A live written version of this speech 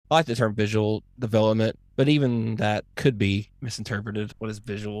I like the term visual development, but even that could be misinterpreted. What does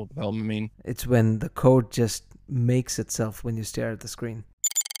visual development mean? It's when the code just makes itself when you stare at the screen.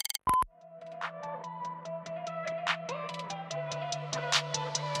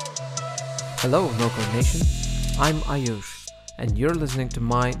 Hello, No Code Nation. I'm Ayush, and you're listening to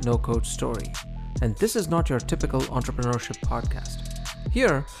my No Code Story. And this is not your typical entrepreneurship podcast.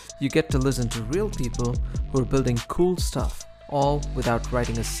 Here, you get to listen to real people who are building cool stuff, all without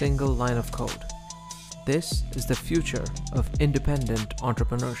writing a single line of code. This is the future of independent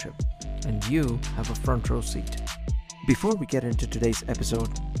entrepreneurship, and you have a front row seat. Before we get into today's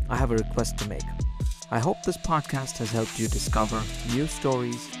episode, I have a request to make. I hope this podcast has helped you discover new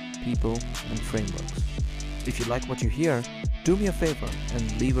stories, people, and frameworks. If you like what you hear, do me a favor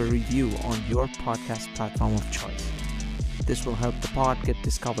and leave a review on your podcast platform of choice. This will help the pod get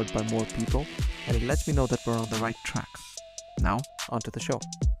discovered by more people, and it lets me know that we're on the right track. Now, onto the show.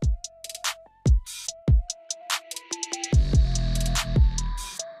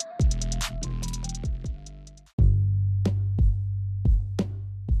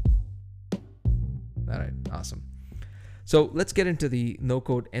 All right, awesome. So let's get into the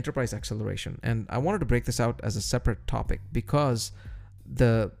no-code enterprise acceleration. And I wanted to break this out as a separate topic because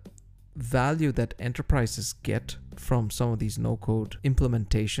the value that enterprises get from some of these no-code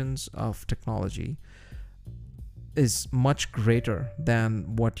implementations of technology is much greater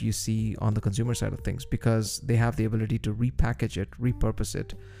than what you see on the consumer side of things, because they have the ability to repackage it, repurpose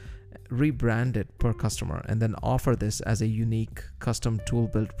it, rebrand it per customer, and then offer this as a unique custom tool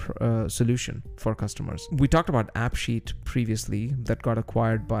built solution for customers. We talked about AppSheet previously that got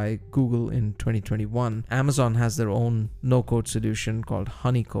acquired by Google in 2021. Amazon has their own no-code solution called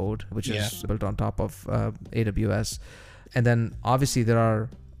Honeycode, which is built on top of AWS. And then obviously there are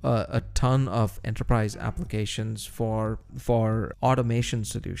a ton of enterprise applications for automation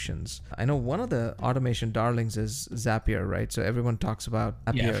solutions. I know one of the automation darlings is Zapier, right? So everyone talks about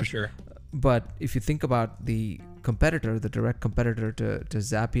Zapier. Yeah, for sure. But if you think about the competitor, the direct competitor to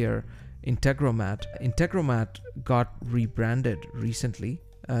Zapier, Integromat got rebranded recently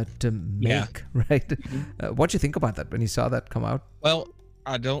to Make, right? Mm-hmm. What'd you think about that when you saw that come out? Well,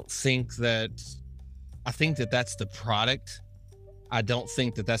 I think that that's the product. I don't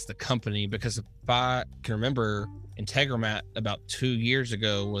think that that's the company, because if I can remember, Integromat about 2 years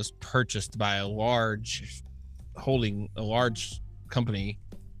ago was purchased by a large company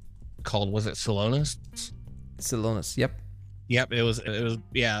called, was it Celonis? Celonis, yep. Yep, it was,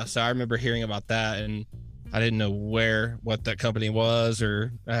 yeah. So I remember hearing about that, and I didn't know what that company was,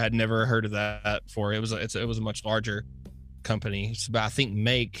 or I had never heard of that before. It was a much larger company. But I think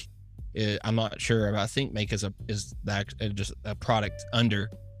Make, I'm not sure, but I think Make is just a product under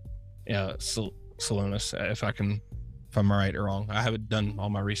Celonis. If I'm right or wrong, I haven't done all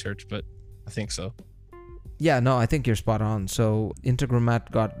my research, but I think so. Yeah, no, I think you're spot on. So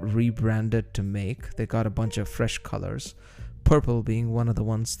Integromat got rebranded to Make. They got a bunch of fresh colors, purple being one of the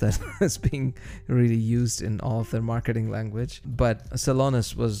ones that is being really used in all of their marketing language. But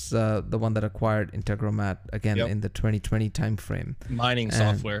Celonis was the one that acquired Integromat again in the 2020 timeframe. Mining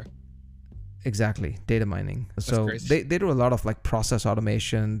software. Exactly, data mining. That's so crazy. they do a lot of like process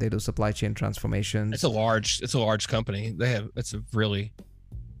automation. They do supply chain transformations. It's a large company. It's a really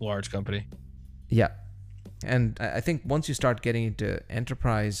large company. Yeah. And I think once you start getting into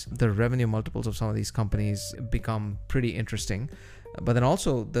enterprise, the revenue multiples of some of these companies become pretty interesting. But then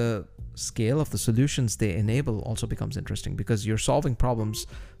also the scale of the solutions they enable also becomes interesting, because you're solving problems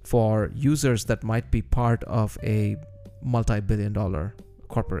for users that might be part of a multi-billion-dollar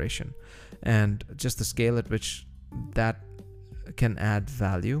corporation. And just the scale at which that can add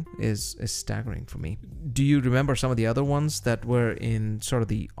value is staggering for me. Do you remember some of the other ones that were in sort of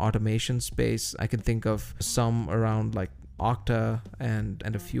the automation space? I can think of some around like Okta and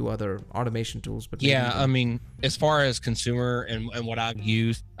a few other automation tools. But I mean, as far as consumer and what I've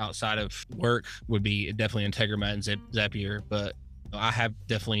used outside of work would be definitely Integromat and Zapier. But I have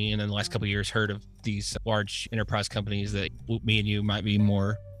definitely in the last couple of years heard of these large enterprise companies that me and you might be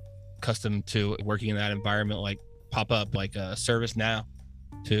more accustomed to working in that environment, like pop up, like ServiceNow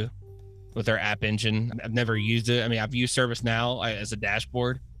too, with their app engine. I've never used it. I mean, I've used ServiceNow as a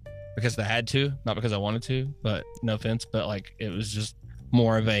dashboard because I had to, not because I wanted to, but no offense, but like it was just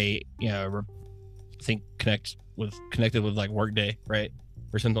more of a, connected with like Workday, right?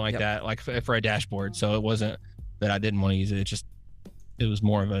 Or something like that, like for a dashboard. So it wasn't that I didn't want to use it. It was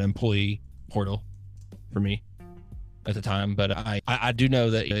more of an employee portal for me at the time. But I do know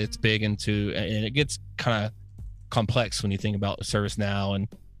that it's big into, and it gets kind of complex when you think about ServiceNow and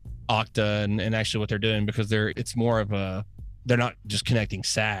Okta and actually what they're doing, because it's more of a they're not just connecting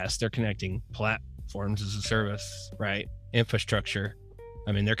SaaS, they're connecting platforms as a service, right? Infrastructure.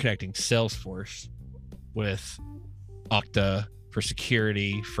 I mean, they're connecting Salesforce with Okta for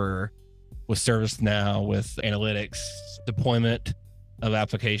security, with ServiceNow, with analytics, deployment of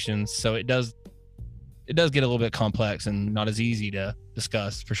applications. So it does get a little bit complex and not as easy to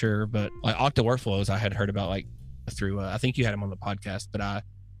discuss for sure. But like Okta workflows, I had heard about like through I think you had him on the podcast, but I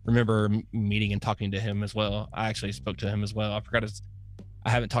remember meeting and talking to him as well. I actually spoke to him as well. I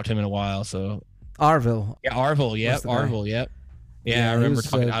haven't talked to him in a while. So Arvil. Yeah, Arvil. Yep, Arvil. Yep. Yeah, I remember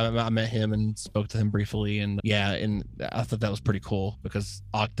talking. I met him and spoke to him briefly, and and I thought that was pretty cool because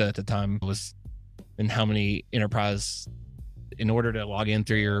Okta at the time was in how many enterprise. In order to log in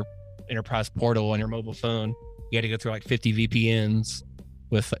through your enterprise portal on your mobile phone, you had to go through like 50 VPNs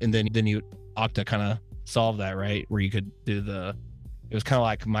and then Okta kind of solved that, right? Where you could do it was kind of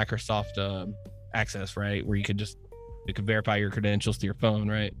like Microsoft Access, right? Where you could verify your credentials to your phone,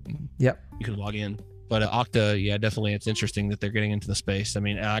 right? Yep. You could log in. But Okta, yeah, definitely, it's interesting that they're getting into the space. I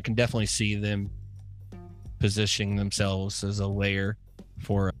mean, I can definitely see them positioning themselves as a layer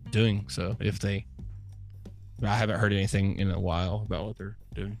for doing so. I haven't heard anything in a while about what they're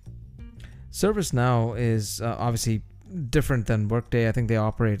doing. ServiceNow is obviously different than Workday. I think they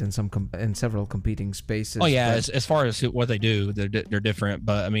operate in in several competing spaces. Oh yeah, as far as what they do, they're different.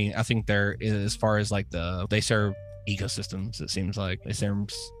 But I mean, I think as far as like they serve ecosystems. It seems like they serve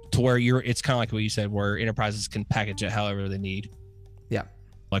to where it's kind of like what you said, where enterprises can package it however they need. Yeah.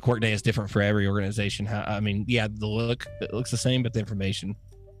 Like Workday is different for every organization. It looks the same, but the information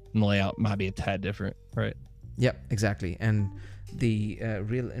and the layout might be a tad different, right? Yep, exactly. And the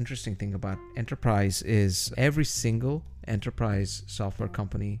real interesting thing about enterprise is every single enterprise software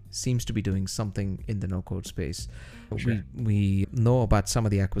company seems to be doing something in the no-code space. Sure. We know about some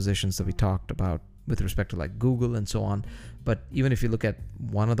of the acquisitions that we talked about with respect to like Google and so on. But even if you look at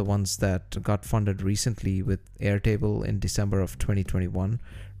one of the ones that got funded recently with Airtable in December of 2021,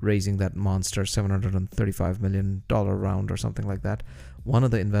 raising that monster $735 million round or something like that, one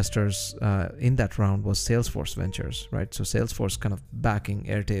of the investors in that round was Salesforce Ventures, right? So Salesforce kind of backing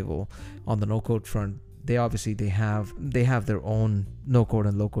Airtable on the no-code front. They have their own no-code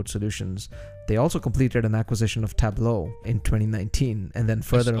and low-code solutions. They also completed an acquisition of Tableau in 2019 and then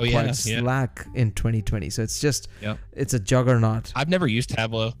further acquired Slack in 2020. So it's just, it's a juggernaut. I've never used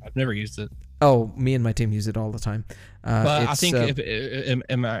Tableau. I've never used it. Oh, me and my team use it all the time. But I think,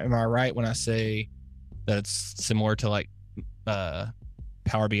 am I right when I say that it's similar to like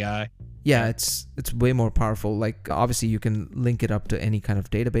Power BI? Yeah, it's way more powerful. Like obviously you can link it up to any kind of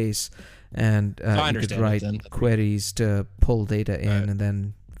database, and you could write queries to pull data in and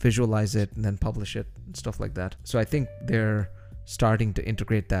then visualize it and then publish it and stuff like that. So I think they're starting to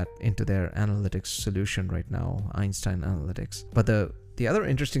integrate that into their analytics solution right now, Einstein Analytics. But the other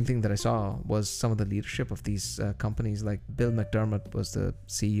interesting thing that I saw was some of the leadership of these companies. Like Bill McDermott was the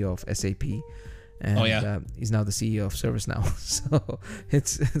CEO of SAP, and he's now the CEO of ServiceNow. So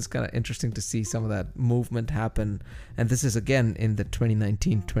it's kind of interesting to see some of that movement happen. And this is again in the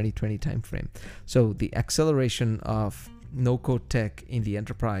 2019-2020 timeframe. So the acceleration of no-code tech in the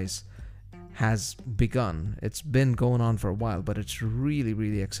enterprise has begun. It's been going on for a while, but it's really,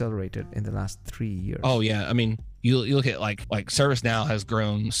 really accelerated in the last 3 years. Oh yeah, I mean, you look at like ServiceNow has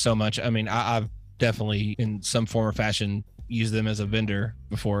grown so much. I mean, I've definitely in some form or fashion used them as a vendor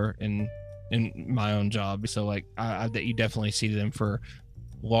before in my own job. So like you definitely see them for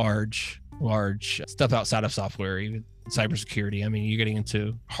large stuff outside of software, even cybersecurity. I mean, you're getting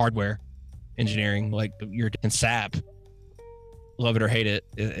into hardware engineering, like you're in SAP. Love it or hate it,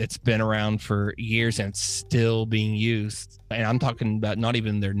 it's been around for years and it's still being used. And I'm talking about not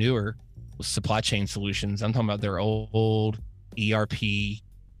even their newer supply chain solutions. I'm talking about their old ERP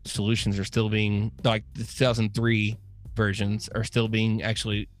solutions are still being, like the 2003 versions are still being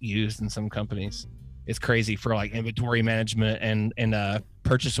actually used in some companies. It's crazy for like inventory management and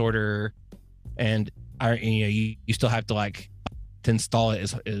purchase order, and you still have to like to install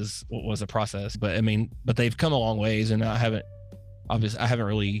it is what was a process. But I mean, they've come a long ways, and I haven't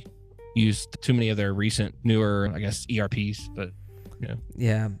really used too many of their recent newer, I guess, ERPs, but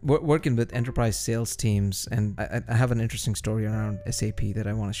yeah, working with enterprise sales teams, and I have an interesting story around SAP that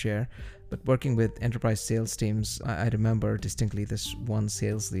I want to share. But working with enterprise sales teams, I remember distinctly this one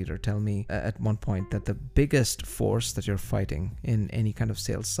sales leader tell me at one point that the biggest force that you're fighting in any kind of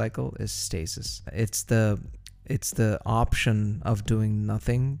sales cycle is stasis. It's the option of doing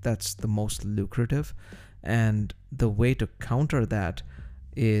nothing that's the most lucrative, and the way to counter that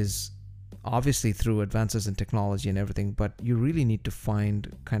is obviously through advances in technology and everything, but you really need to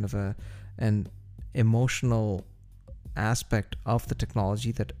find kind of an emotional aspect of the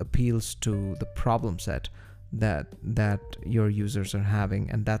technology that appeals to the problem set that your users are having,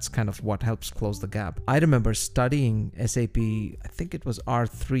 and that's kind of what helps close the gap. I remember studying SAP, I think it was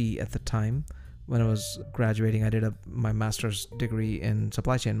R3 at the time when I was graduating. I did my master's degree in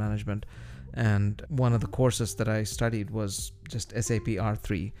supply chain management, and one of the courses that I studied was just SAP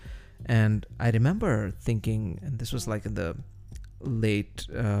R3. And I remember thinking, and this was like in the late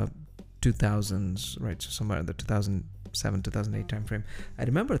 2000s, right? So somewhere in the 2007, 2008 timeframe. I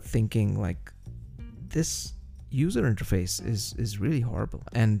remember thinking like, this user interface is really horrible.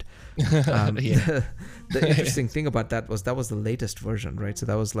 And the interesting thing about that was the latest version, right? So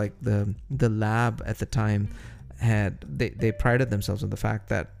that was like the lab at the time they prided themselves on the fact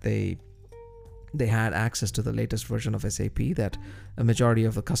that they had access to the latest version of SAP that a majority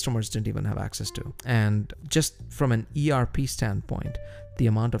of the customers didn't even have access to. And just from an ERP standpoint, the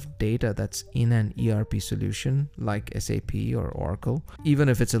amount of data that's in an ERP solution like SAP or Oracle, even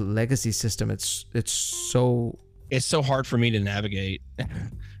if it's a legacy system, it's so hard for me to navigate.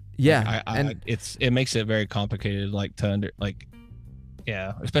 Yeah, it makes it very complicated,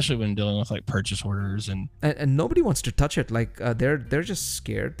 especially when dealing with like purchase orders and nobody wants to touch it. Like they're just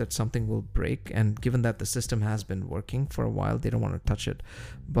scared that something will break, and given that the system has been working for a while, they don't want to touch it.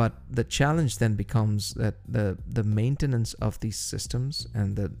 But the challenge then becomes that the maintenance of these systems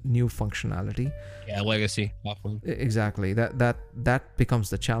and the new functionality, legacy exactly, that becomes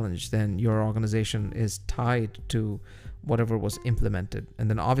the challenge. Then your organization is tied to whatever was implemented, and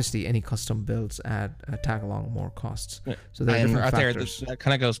then obviously any custom builds tag along more costs. So there are different factors. That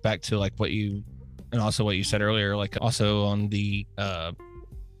kind of goes back to like what you said earlier, like also on the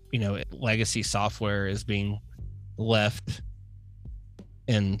legacy software is being left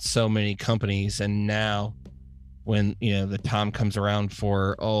in so many companies, and now when the time comes around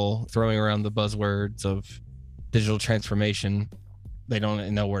for throwing around the buzzwords of digital transformation, they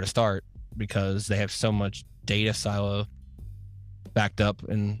don't know where to start because they have so much data silo backed up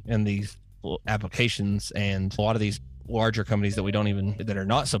in these applications, and a lot of these larger companies that are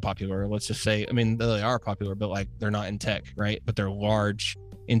not so popular, let's just say, I mean, they are popular, but like they're not in tech, right? But they're large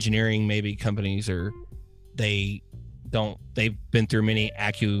engineering maybe companies, or they've been through many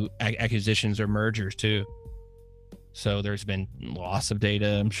acquisitions or mergers too. So there's been loss of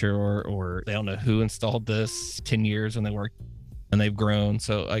data, I'm sure, or they don't know who installed this 10 years when they worked, and they've grown.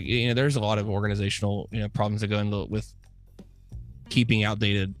 So there's a lot of organizational problems that go into with keeping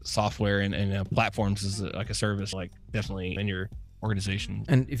outdated software and platforms as like a service, like definitely in your organization.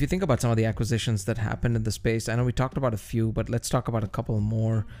 And if you think about some of the acquisitions that happened in the space, I know we talked about a few, but let's talk about a couple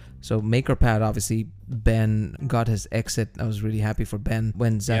more. So MakerPad, obviously Ben got his exit. I was really happy for Ben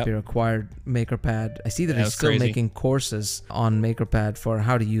when Zapier acquired MakerPad. I see that he's still making courses on MakerPad for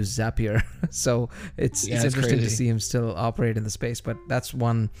how to use Zapier. So it's interesting to see him still operate in the space, but that's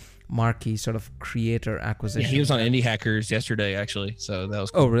one marquee sort of creator acquisition. Yeah, he was on Indie Hackers yesterday, actually. So that was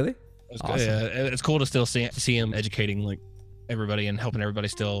cool. Oh, really? Awesome. Yeah, it's cool to still see him educating like everybody and helping everybody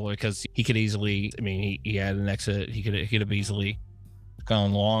still, because he could easily, I mean, he had an exit. He could have easily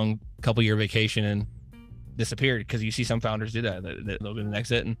gone long couple year vacation and disappeared, because you see some founders do that they'll get an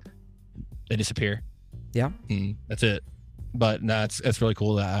exit and they disappear. Yeah. And that's it. But no, it's really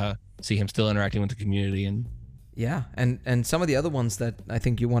cool to see him still interacting with the community. And yeah, and some of the other ones that I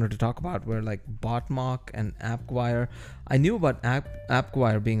think you wanted to talk about were like Botmock and AppGuire. I knew about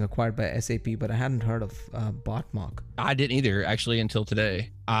AppGuire being acquired by SAP, but I hadn't heard of Botmock. I didn't either, actually, until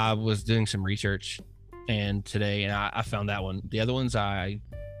today. I was doing some research and I found that one. The other ones I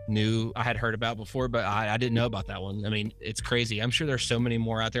knew I had heard about before, but I didn't know about that one. I mean, it's crazy. I'm sure there's so many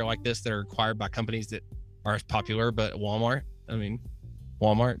more out there like this that are acquired by companies that are popular, but Walmart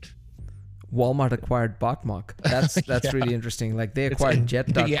acquired Botmock. That's really interesting. Like they acquired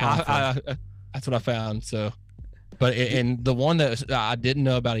Jet.com. Yeah, that's what I found. So, but and the one that I didn't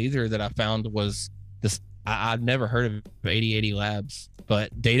know about either that I found was this. I've never heard of 8080 Labs,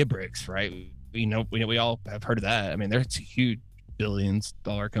 but Databricks, right? We all have heard of that. I mean, they're a huge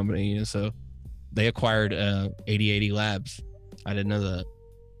billions-dollar company, so they acquired 8080 Labs. I didn't know that,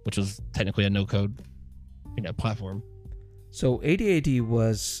 which was technically a no-code, platform. So 8080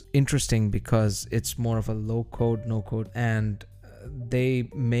 was interesting because it's more of a low-code, no-code, and they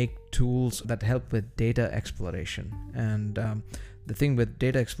make tools that help with data exploration. And the thing with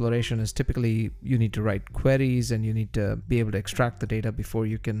data exploration is typically you need to write queries and you need to be able to extract the data before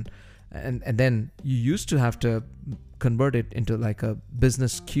you can, and then you used to have to convert it into like a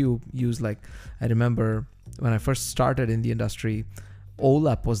business cube. I remember when I first started in the industry,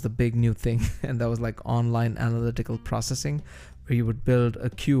 OLAP was the big new thing, and that was like online analytical processing, you would build a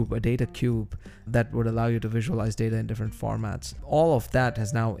cube, a data cube that would allow you to visualize data in different formats. All of that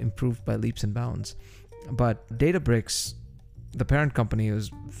has now improved by leaps and bounds. But Databricks, the parent company, was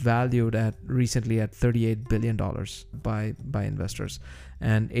valued recently at $38 billion by investors.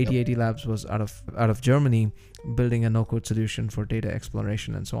 And 8080 Labs was out of Germany, building a no-code solution for data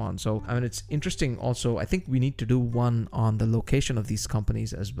exploration and so on. So, I mean, it's interesting also. I think we need to do one on the location of these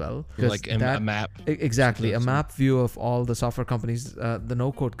companies as well. Like a map. Exactly. A map view of all the software companies, the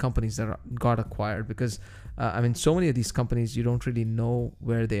no-code companies that got acquired. Because, I mean, so many of these companies, you don't really know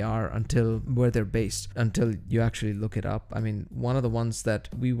where they are where they're based until you actually look it up. I mean, one of the ones that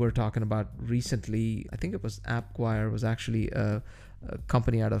we were talking about recently, I think it was AppGuire, was actually a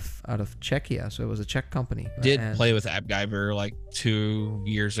company out of Czechia, so it was a Czech company. Play with AppGyver like 2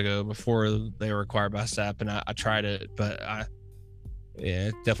 years ago before they were acquired by SAP, and I tried it, but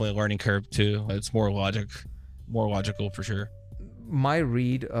it's definitely a learning curve too. It's more logical for sure. My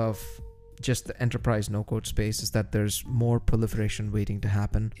read of just the enterprise no-code space is that there's more proliferation waiting to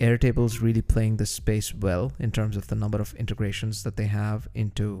happen. Airtable's really playing this space well in terms of the number of integrations that they have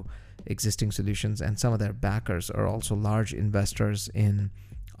into existing solutions, and some of their backers are also large investors in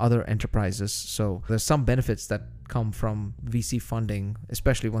other enterprises. So there's some benefits that come from VC funding,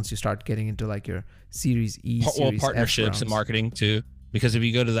 especially once you start getting into like your Series E, Series partnerships F and marketing too. Because if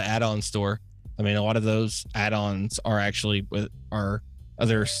you go to the add-on store, I mean, a lot of those add-ons are actually are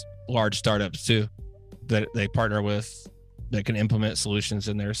other large startups too that they partner with that can implement solutions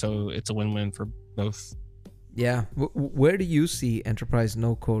in there. So it's a win-win for both. Yeah. Where do you see enterprise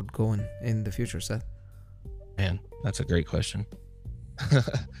no code going in the future, Seth? Man, that's a great question.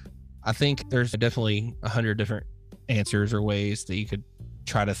 I think there's definitely 100 different answers or ways that you could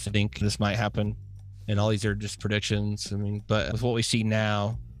try to think this might happen. And all these are just predictions. I mean, but with what we see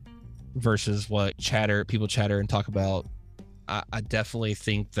now versus what people chatter and talk about, I definitely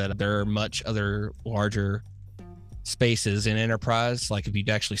think that there are much other larger spaces in enterprise. Like if you'd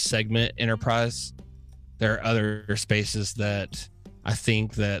actually segment enterprise, there are other spaces that I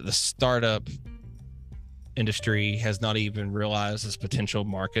think that the startup industry has not even realized as potential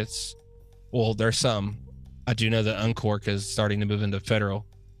markets. Well, there's some. I do know that Uncork is starting to move into federal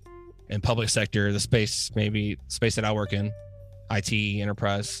and public sector, the space that I work in, IT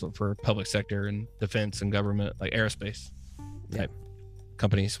enterprise for public sector and defense and government, like aerospace type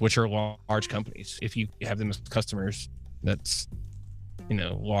companies, which are large companies. If you have them as customers, that's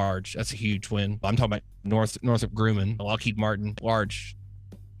large. That's a huge win. I'm talking about Northrop Grumman, Lockheed Martin, large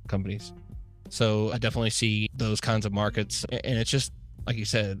companies. So I definitely see those kinds of markets, and it's just like you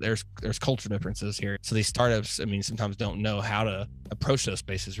said, there's culture differences here. So these startups, I mean, sometimes don't know how to approach those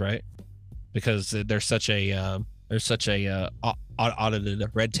spaces, right? Because there's such a audited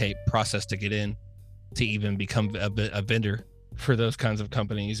red tape process to get in to even become a vendor for those kinds of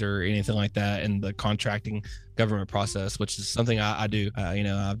companies or anything like that, and the contracting government process, which is something I do.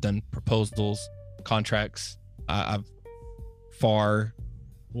 I've done proposals, contracts, I've FAR,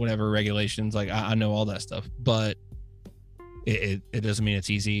 whatever regulations, like I know all that stuff, but it doesn't mean it's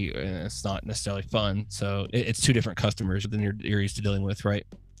easy, and it's not necessarily fun. So it's two different customers than you're used to dealing with, right?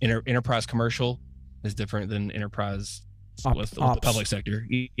 Enterprise commercial is different than enterprise with the public sector.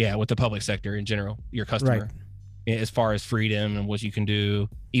 Yeah, with the public sector in general, your customer. Right. As far as freedom and what you can do,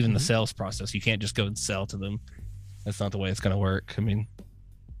 even the sales process, you can't just go and sell to them. That's not the way it's going to work. I mean,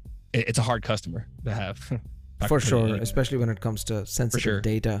 it's a hard customer to have. For sure, especially when it comes to sensitive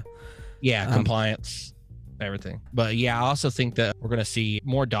data. Yeah, compliance, everything. But yeah, I also think that we're going to see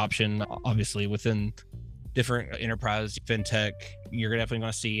more adoption, obviously, within different enterprise, fintech. You're definitely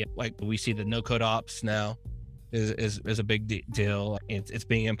going to see, like we see the no-code ops now is a big deal. It's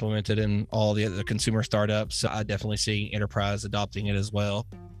being implemented in all the other consumer startups. So I definitely see enterprise adopting it as well,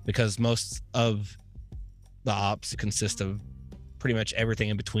 because most of the ops consist of pretty much everything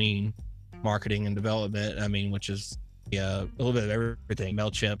in between marketing and development. I mean, which is a little bit of everything.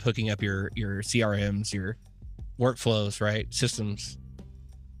 MailChimp, hooking up your CRMs, your workflows, right? Systems.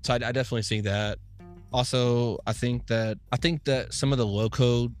 So I definitely see that. Also, I think that some of the low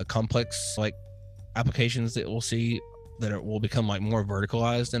code, complex like applications that we'll see that will become like more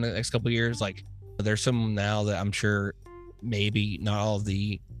verticalized in the next couple of years. Like there's some now that I'm sure maybe not all of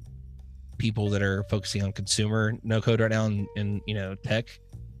the people that are focusing on consumer no code right now in tech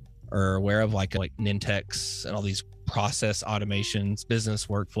are aware of, like Nintex and all these process automations, business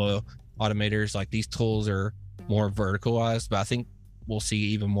workflow automators. Like these tools are more verticalized, but I think we'll see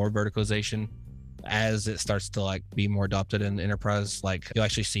even more verticalization as it starts to like be more adopted in enterprise. Like you'll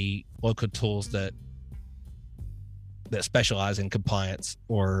actually see local tools that specialize in compliance,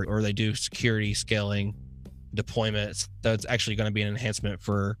 or they do security scaling deployments. So it's actually going to be an enhancement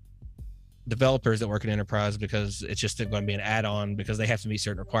for developers that work in enterprise, because it's just going to be an add-on because they have to meet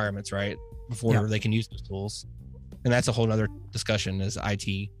certain requirements, right, before they can use those tools. And that's a whole nother discussion, is IT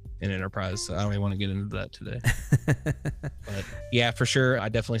in enterprise. So I don't even want to get into that today. But yeah, for sure, I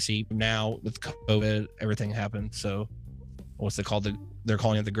definitely see now with COVID, everything happened. So what's it called? They're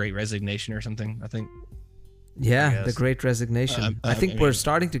calling it the Great Resignation or something, I think. Yeah, the Great Resignation. I think we're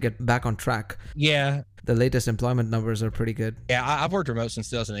starting to get back on track. Yeah. The latest employment numbers are pretty good. Yeah, I've worked remote since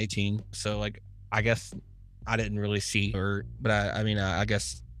 2018. So like, I guess I didn't really see, but I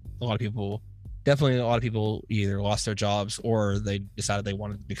guess a lot of people either lost their jobs or they decided they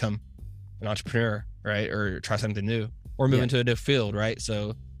wanted to become an entrepreneur, right? Or try something new or move into a new field, right?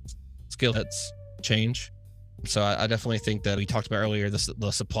 So skill sets change. So I definitely think that we talked about earlier,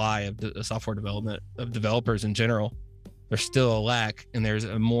 the supply of the software development of developers in general, there's still a lack, and there's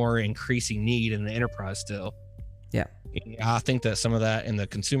a more increasing need in the enterprise still. Yeah. I think that some of that in the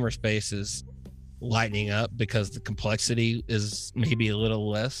consumer space is lightening up because the complexity is maybe a little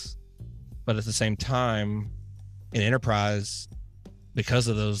less, but at the same time in enterprise, because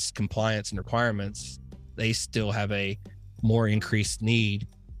of those compliance and requirements, they still have a more increased need,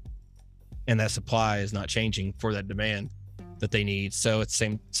 and that supply is not changing for that demand that they need. So it's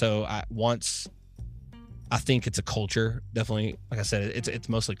same. So I think it's a culture, definitely. Like I said, it's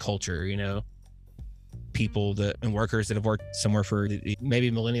mostly culture, people and workers that have worked somewhere for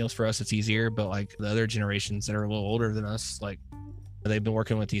maybe millennials. For us, it's easier, but like the other generations that are a little older than us, like they've been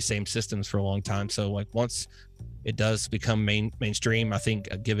working with these same systems for a long time. So like once it does become mainstream, I think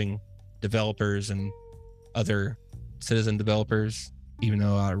giving developers and other citizen developers, even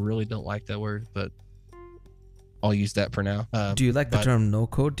though I really don't like that word, but I'll use that for now. Do you like the term no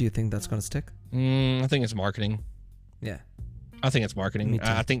code? Do you think that's going to stick? I think it's marketing. Yeah. I think it's marketing.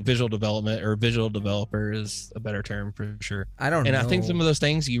 I think visual development or visual developer is a better term for sure. I don't know. And I think some of those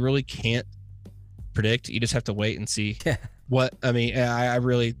things you really can't predict. You just have to wait and see. Yeah. I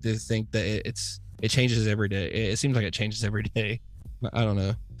really do think that it changes every day. It seems like it changes every day. I don't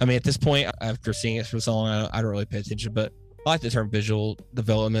know. At this point, after seeing it for so long, I don't really pay attention, but I like the term visual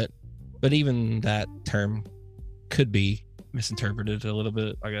development, but even that term could be misinterpreted a little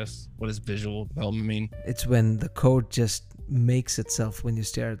bit, I guess. What does visual development mean? It's when the code just makes itself when you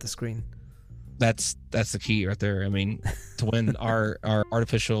stare at the screen. That's the key right there. To when our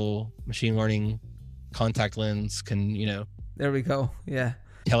artificial machine learning contact lens can, there we go. Yeah.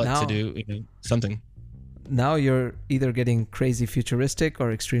 Tell it to do something. Now you're either getting crazy futuristic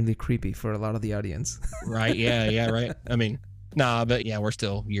or extremely creepy for a lot of the audience. Right. Yeah. Right. But yeah, we're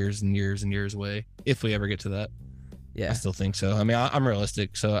still years and years and years away if we ever get to that. Yeah, I still think so. I'm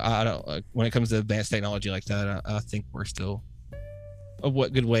realistic, so I don't. When it comes to advanced technology like that, I think we're still a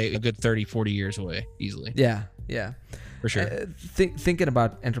good 30, 40 years away easily. Yeah, for sure. Thinking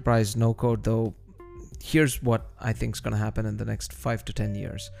about enterprise no code though, here's what I think is going to happen in the next 5 to 10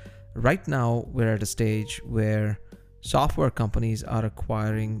 years. Right now, we're at a stage where software companies are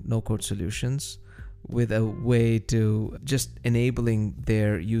acquiring no code solutions with a way to just enabling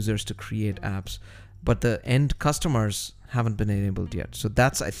their users to create apps. But the end customers haven't been enabled yet. So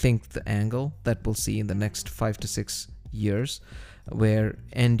that's, I think, the angle that we'll see in the next 5 to 6 years, where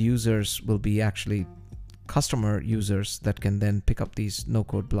end users will be actually customer users that can then pick up these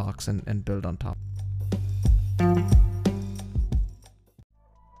no-code blocks and build on top.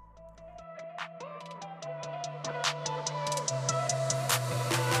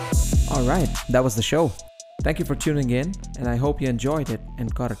 All right, that was the show. Thank you for tuning in, and I hope you enjoyed it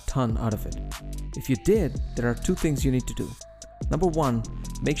and got a ton out of it. If you did, there are 2 things you need to do. Number 1,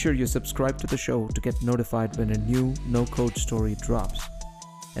 make sure you subscribe to the show to get notified when a new no-code story drops.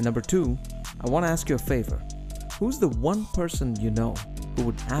 And number 2, I want to ask you a favor. Who's the one person you know who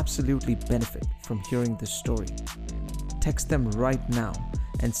would absolutely benefit from hearing this story? Text them right now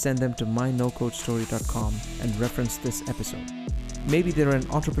and send them to mynocodestory.com and reference this episode. Maybe they're an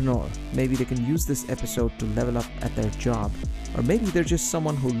entrepreneur, maybe they can use this episode to level up at their job, or maybe they're just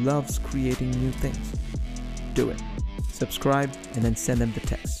someone who loves creating new things. Do it. Subscribe and then send them the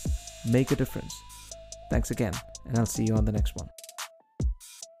text. Make a difference. Thanks again, and I'll see you on the next one.